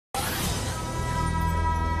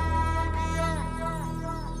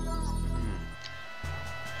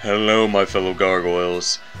Hello, my fellow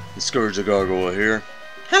gargoyles. The Scourge the Gargoyle here.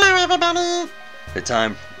 Hello, everybody! The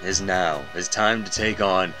time is now. It's time to take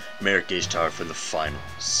on Marik Ishtar for the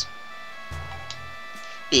finals.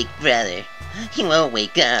 Big brother, he won't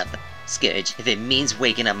wake up. Scourge, if it means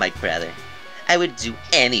waking up my brother, I would do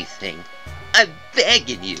anything. I'm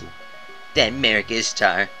begging you. That Marik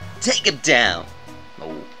Ishtar, take him down.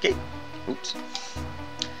 Okay. Oops.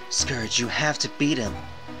 Scourge, you have to beat him.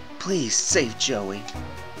 Please save Joey.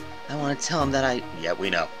 I want to tell him that I... Yeah, we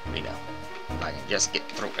know. I can just get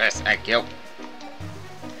through this. Thank you.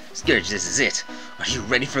 Scourge, this is it. Are you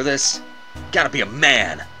ready for this? Gotta be a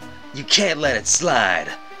man. You can't let it slide.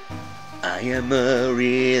 I am a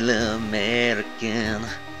real American.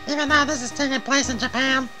 Even though this is taking place in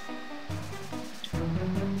Japan.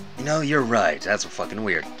 You know, you're right. That's fucking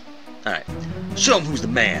weird. Alright. Show him who's the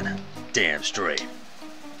man. Damn straight.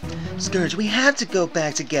 Scourge, we have to go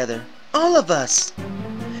back together. All of us.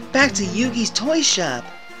 Back to Yugi's toy shop.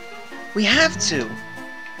 We have to.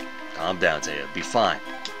 Calm down, Taya. Be fine.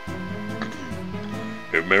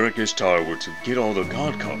 If Marik Ishtar were to get all the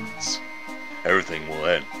god cards, everything will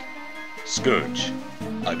end. Scourge,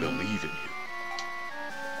 I believe in you.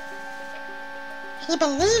 He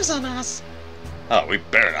believes in us. Oh, we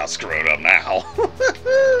better not screw it up now.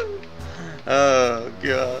 Oh,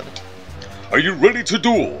 God. Are you ready to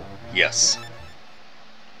duel? Yes.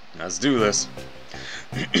 Let's do this.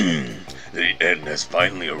 The end has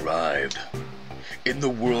finally arrived. In the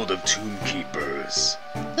world of Tomb Keepers.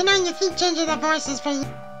 You know, you keep changing the voices for you.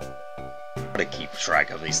 How to keep track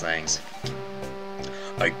of these things.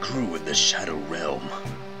 I grew in the Shadow Realm.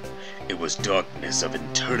 It was darkness of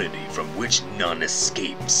eternity from which none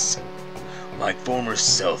escapes. My former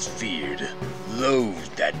self feared,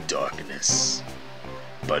 loathed that darkness.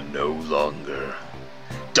 But no longer.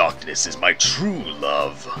 Darkness is my true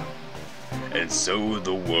love. And so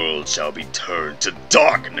the world shall be turned to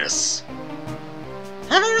darkness.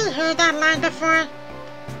 Haven't we heard that line before?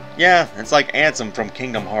 Yeah, it's like Ansem from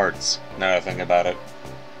Kingdom Hearts, now that I think about it.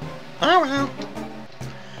 Oh well.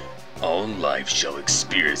 All life shall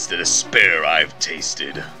experience the despair I've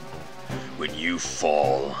tasted. When you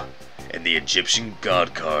fall, and the Egyptian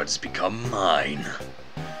god cards become mine,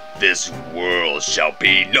 this world shall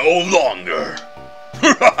be no longer.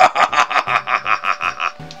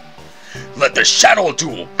 Let the shadow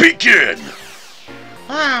duel begin!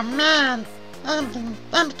 Oh man,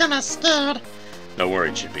 I'm kinda scared. Don't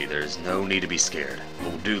worry, Chippy, there's no need to be scared.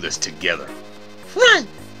 We'll do this together. Right!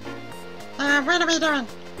 What are we doing?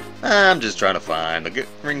 I'm just trying to find the good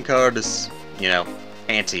ring card to, you know,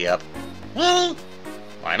 ante up. Really?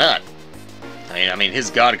 Why not? I mean, his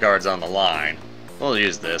god card's on the line. We'll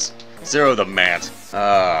use this. Zero the mat.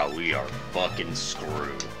 Ah, we are fucking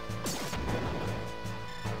screwed.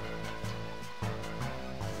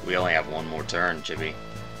 We only have one more turn, Chippy.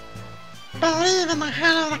 Believe in the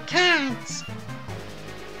heart of the cards.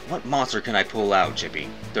 What monster can I pull out, Chippy?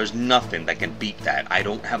 There's nothing that can beat that. I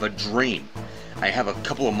don't have a dream. I have a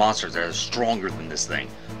couple of monsters that are stronger than this thing.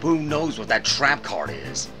 But who knows what that trap card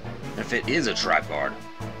is? If it is a trap card.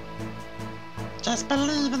 Just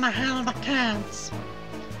believe in the heart of the cards.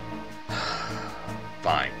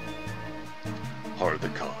 Fine. Heart of the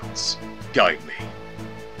cards. Guide me.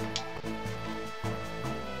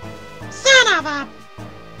 Son of a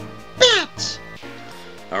bitch!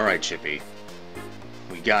 Alright, Chippy.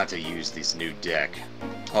 We got to use this new deck.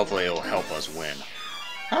 Hopefully it'll help us win.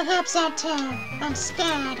 I hope so too. I'm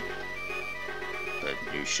scared. But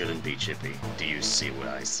you shouldn't be, Chippy. Do you see what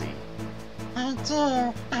I see? I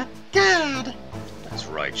do. But God! That's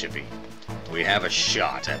right, Chippy. We have a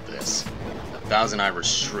shot at this. 1,000 Eye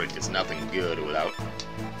Restrict is nothing good without...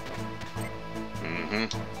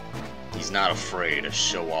 He's not afraid to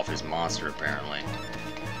show off his monster, apparently.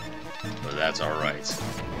 But that's alright.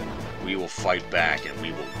 We will fight back and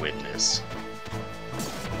we will win this.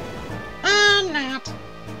 Or not.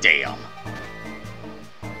 Damn.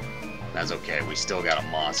 That's okay, we still got a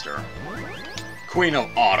monster. Queen of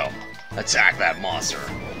Autumn, attack that monster.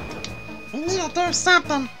 We need to do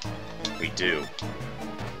something. We do.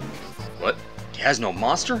 What? He has no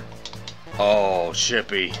monster? Oh,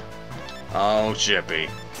 Chippy. Oh, Chippy.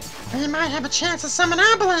 We might have a chance to summon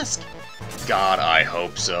Obelisk. God, I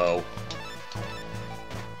hope so.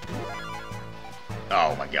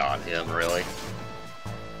 Oh my god, him, really?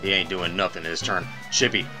 He ain't doing nothing this turn.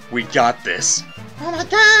 Chippy, we got this. Oh my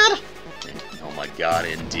god! Oh my god,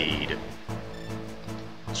 indeed.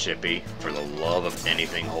 Chippy, for the love of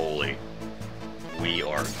anything holy, we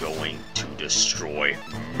are going to destroy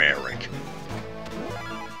Marik.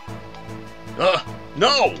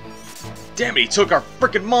 No! Damn it, he took our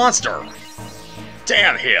frickin' monster!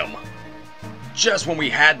 Damn him! Just when we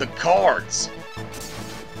had the cards!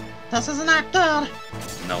 This is not good.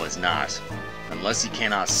 No, it's not. Unless he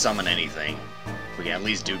cannot summon anything, we can at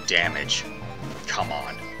least do damage. Come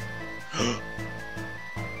on.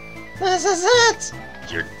 This is it.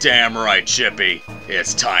 You're damn right, Chippy.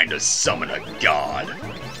 It's time to summon a god.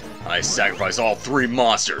 I sacrifice all 3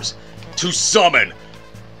 monsters to summon...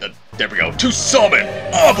 there we go. To summon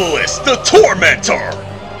Obelisk the Tormentor!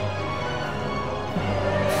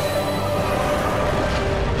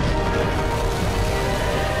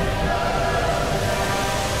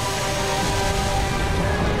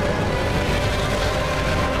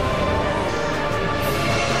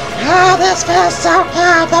 Oh, this feels so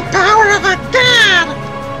good! The power of a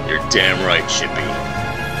god! You're damn right, Chippy.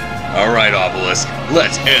 Alright, Obelisk,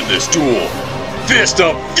 let's end this duel! Fist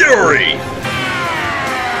of Fury!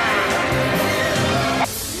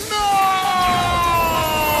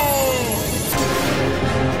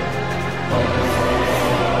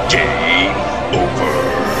 Game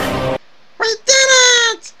over! We did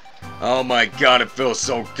it! Oh my god, it feels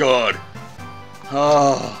so good!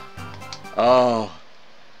 Oh. Oh.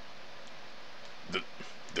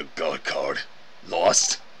 The god card.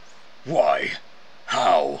 Lost? Why?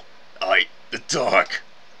 How? The dark.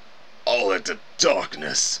 All at the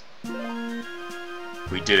darkness.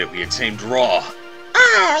 We did it, we attained draw.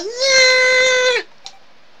 Oh, yeah!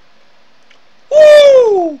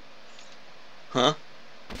 Woo! Huh?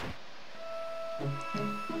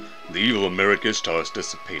 The evil of Marik Ishtar has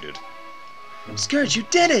dissipated. Scourge, you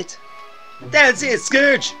did it! That's it,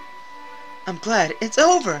 Scourge! I'm glad it's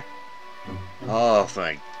over. Oh,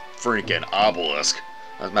 thank freaking Obelisk.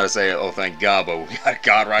 I was about to say, oh, thank God, but we got a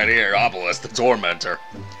god right here, Obelisk the Tormentor.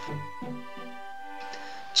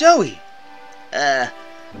 Joey!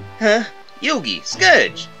 Yugi,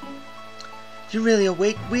 Scourge! You really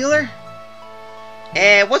awake, Wheeler?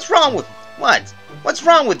 What's wrong with... What's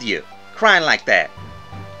wrong with you? Crying like that?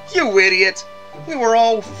 You idiot! We were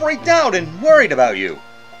all freaked out and worried about you.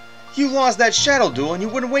 You lost that shadow duel and you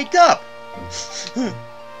wouldn't wake up.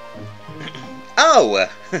 Oh,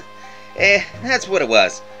 that's what it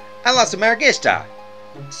was. I lost to Marik Ishtar.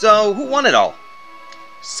 So, who won it all?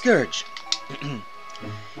 Scourge.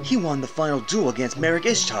 He won the final duel against Marik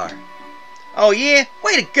Ishtar. Oh yeah?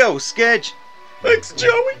 Way to go, Scourge. Thanks,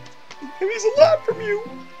 Joey. It means a lot from you.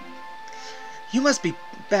 You must be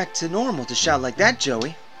back to normal to shout like that,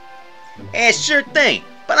 Joey. Sure thing.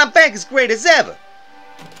 But I'm back as great as ever.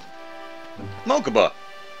 Mokuba.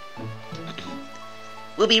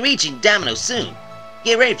 We'll be reaching Domino soon.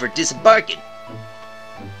 Get ready for disembarking.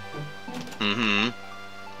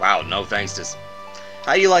 Wow, no thanks to...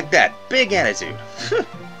 How you like that? Big attitude.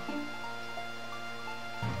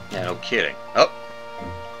 Yeah, no kidding. Oh.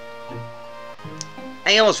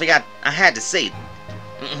 I almost forgot I had to say.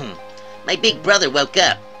 My big brother woke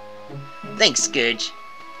up. Thanks, Scourge.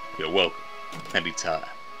 You're welcome. Anytime.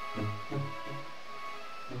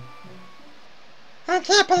 I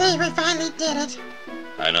can't believe we finally did it.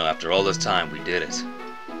 I know, after all this time, we did it.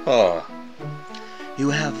 Oh. You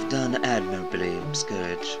have done admirably,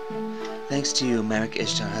 Scourge. Thanks to you, Marik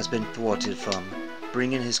Ishtar has been thwarted from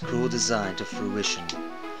bringing his cruel design to fruition.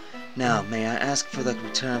 Now, may I ask for the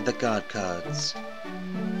return of the God cards?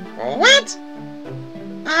 What?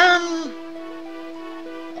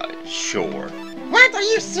 Sure. What? Are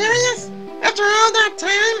you serious? After all that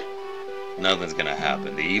time? Nothing's gonna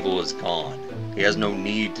happen. The evil is gone. He has no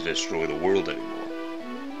need to destroy the world anymore.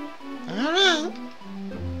 Alright.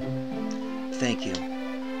 Thank you.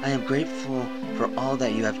 I am grateful for all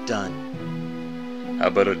that you have done. How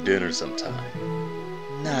about a dinner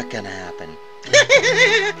sometime? Not gonna happen.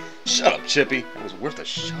 Shut up, Chippy. That was worth a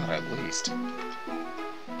shot at least.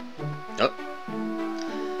 Oh.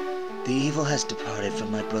 The evil has departed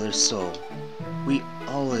from my brother's soul. We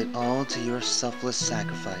owe it all to your selfless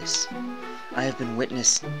sacrifice. I have been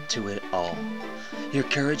witness to it all. Your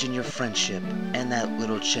courage and your friendship, and that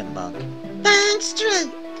little chipmunk. Thanks, Tree.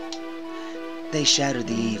 They shattered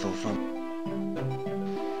the evil from...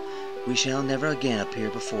 We shall never again appear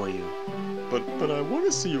before you. But I want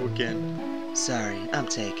to see you again. Sorry, I'm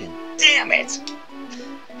taken. Damn it!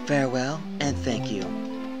 Farewell, and thank you.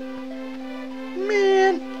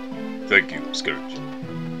 Man! Thank you, Scourge.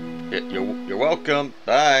 You're welcome.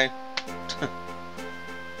 Bye.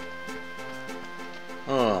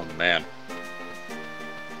 Oh, man.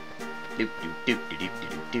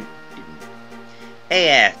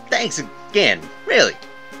 Hey, thanks again. Really.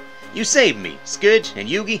 You saved me, Scourge and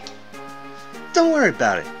Yugi. Don't worry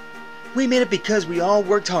about it. We made it because we all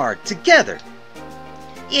worked hard, together.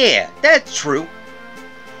 Yeah, that's true.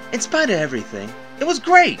 In spite of everything, it was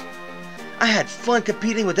great. I had fun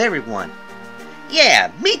competing with everyone.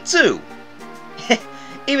 Yeah, me too.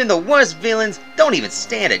 Even the worst villains don't even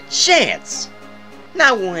stand a chance.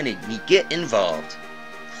 Not when you get involved.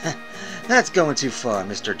 That's going too far,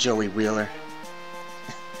 Mr. Joey Wheeler.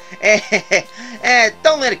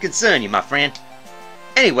 Don't let it concern you, my friend.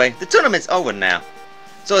 Anyway, the tournament's over now,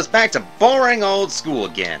 so it's back to boring old school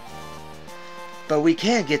again. But we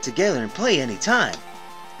can get together and play anytime.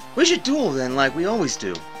 We should duel then like we always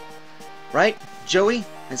do. Right, Joey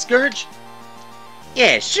and Scourge?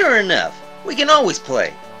 Yeah, sure enough. We can always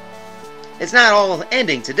play. It's not all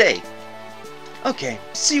ending today. Okay,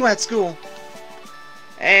 see you at school.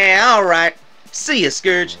 Alright. See ya,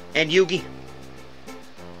 Scourge and Yugi.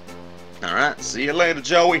 Alright, see you later,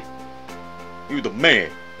 Joey. You the man.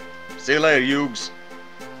 See you later, Yugs.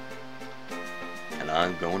 And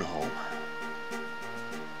I'm going home.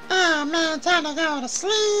 Oh man, time to go to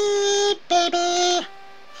sleep, baby.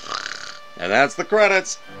 And that's the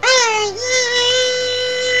credits. Oh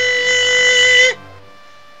yeah!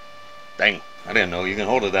 Dang, I didn't know you can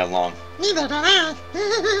hold it that long. Neither did I.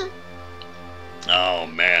 Oh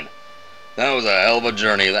man, that was a hell of a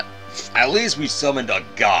journey. At least we summoned a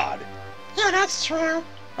god. Yeah, that's true.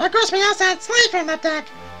 Of course, we also had Sleep in the deck.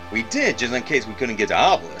 We did, just in case we couldn't get to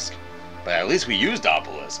Obelisk. But at least we used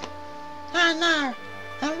Obelisk. I know.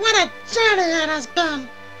 And what a journey it has been.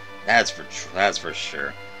 That's for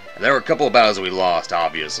sure. And there were a couple of battles we lost,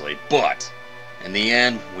 obviously, but in the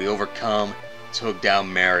end, we overcome, took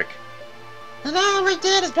down Marik. And all we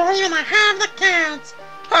did is believe in the heart of the cards.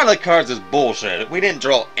 Heart of the cards is bullshit. We didn't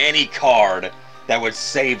draw any card that would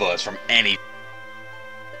save us from any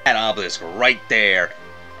that Obelisk right there,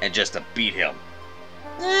 and just to beat him.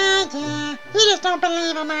 Yeah. You just don't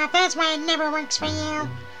believe enough. That's why it never works for you.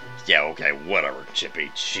 Yeah, okay, whatever,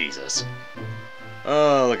 Chippy. Jesus.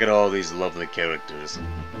 Oh, look at all these lovely characters.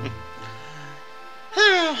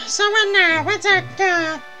 So what now? What's our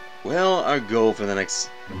goal? Well, our goal for the next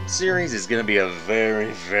series is going to be a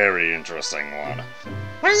very, very interesting one.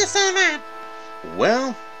 Why do you say that?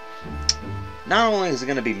 Well, not only is it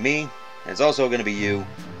going to be me, it's also going to be you,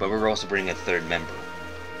 but we're also bringing a third member.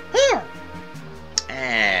 Who?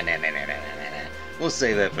 Nah. We'll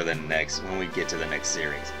save that for when we get to the next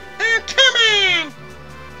series. Oh, come on!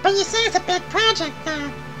 But you say it's a big project,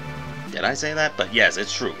 though. Did I say that? But yes,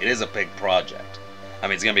 it's true. It is a big project. I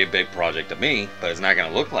mean, it's going to be a big project to me, but it's not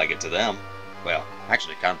going to look like it to them. Well,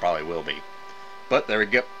 actually, it probably will be. But there we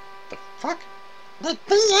go. The fuck? Did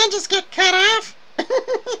the edges get cut off?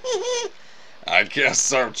 I guess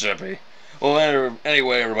so, Chippy. Well,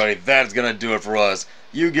 anyway, everybody, that's going to do it for us.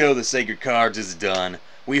 Yu-Gi-Oh! The Sacred Cards is done.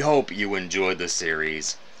 We hope you enjoyed the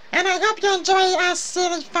series. And I hope you enjoy us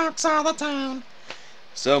silly folks all the time.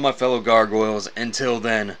 So, my fellow gargoyles, until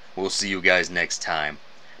then, we'll see you guys next time.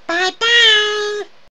 Bye-bye!